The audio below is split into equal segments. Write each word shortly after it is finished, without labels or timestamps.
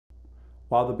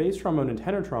While the bass trombone and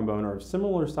tenor trombone are of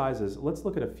similar sizes, let's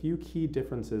look at a few key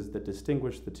differences that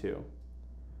distinguish the two.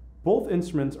 Both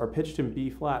instruments are pitched in B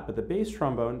flat, but the bass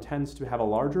trombone tends to have a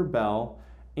larger bell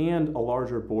and a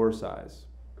larger bore size.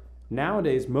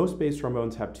 Nowadays, most bass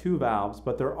trombones have two valves,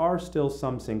 but there are still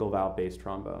some single valve bass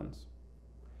trombones.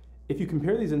 If you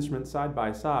compare these instruments side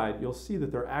by side, you'll see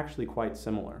that they're actually quite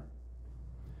similar.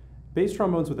 Bass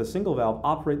trombones with a single valve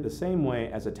operate the same way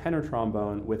as a tenor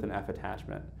trombone with an F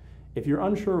attachment. If you're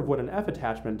unsure of what an F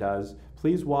attachment does,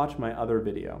 please watch my other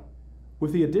video.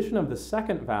 With the addition of the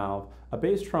second valve, a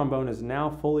bass trombone is now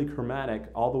fully chromatic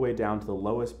all the way down to the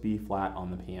lowest B flat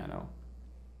on the piano.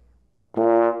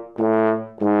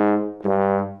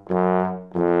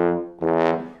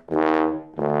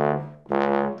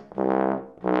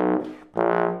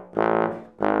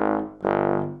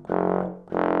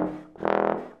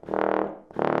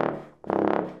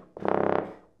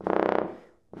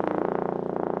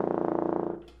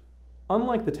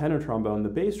 Unlike the tenor trombone, the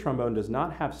bass trombone does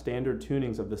not have standard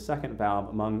tunings of the second valve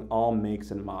among all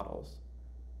makes and models.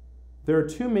 There are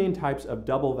two main types of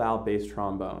double valve bass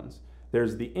trombones.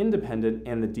 There's the independent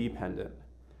and the dependent.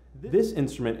 This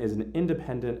instrument is an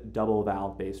independent double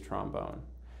valve bass trombone.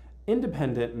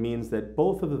 Independent means that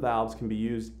both of the valves can be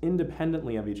used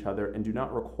independently of each other and do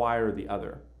not require the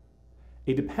other.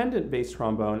 A dependent bass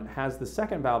trombone has the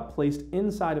second valve placed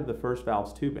inside of the first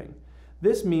valve's tubing.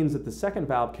 This means that the second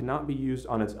valve cannot be used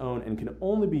on its own and can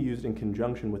only be used in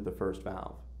conjunction with the first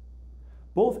valve.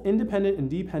 Both independent and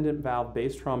dependent valve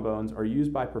bass trombones are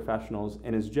used by professionals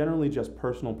and is generally just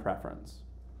personal preference.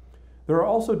 There are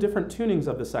also different tunings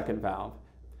of the second valve.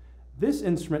 This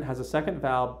instrument has a second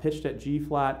valve pitched at G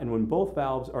flat, and when both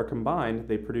valves are combined,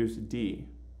 they produce D.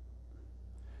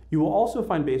 You will also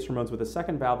find bass trombones with a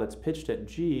second valve that's pitched at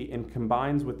G and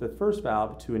combines with the first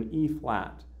valve to an E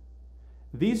flat.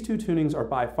 These two tunings are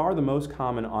by far the most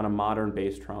common on a modern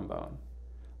bass trombone.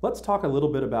 Let's talk a little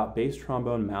bit about bass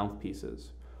trombone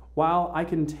mouthpieces. While I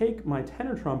can take my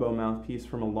tenor trombone mouthpiece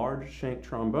from a large shank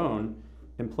trombone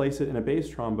and place it in a bass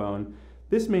trombone,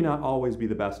 this may not always be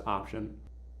the best option.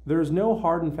 There is no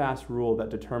hard and fast rule that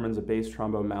determines a bass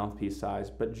trombone mouthpiece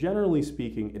size, but generally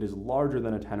speaking, it is larger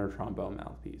than a tenor trombone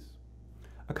mouthpiece.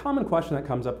 A common question that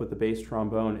comes up with the bass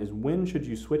trombone is, when should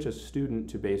you switch a student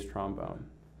to bass trombone?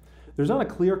 There's not a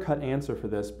clear-cut answer for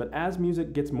this, but as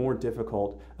music gets more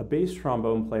difficult, a bass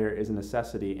trombone player is a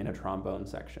necessity in a trombone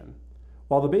section.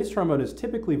 While the bass trombone is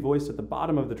typically voiced at the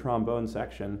bottom of the trombone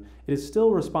section, it is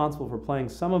still responsible for playing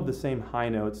some of the same high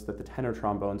notes that the tenor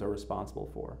trombones are responsible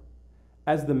for.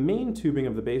 As the main tubing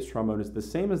of the bass trombone is the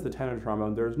same as the tenor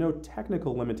trombone, there is no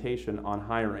technical limitation on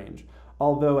high range,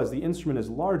 although as the instrument is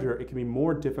larger, it can be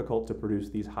more difficult to produce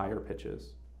these higher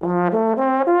pitches.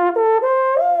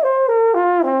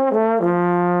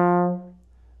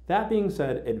 That being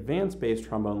said, advanced bass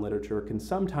trombone literature can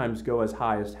sometimes go as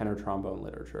high as tenor trombone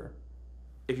literature.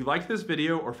 If you liked this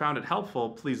video or found it helpful,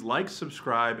 please like,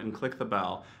 subscribe, and click the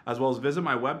bell, as well as visit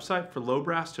my website for low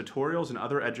brass tutorials and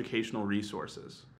other educational resources.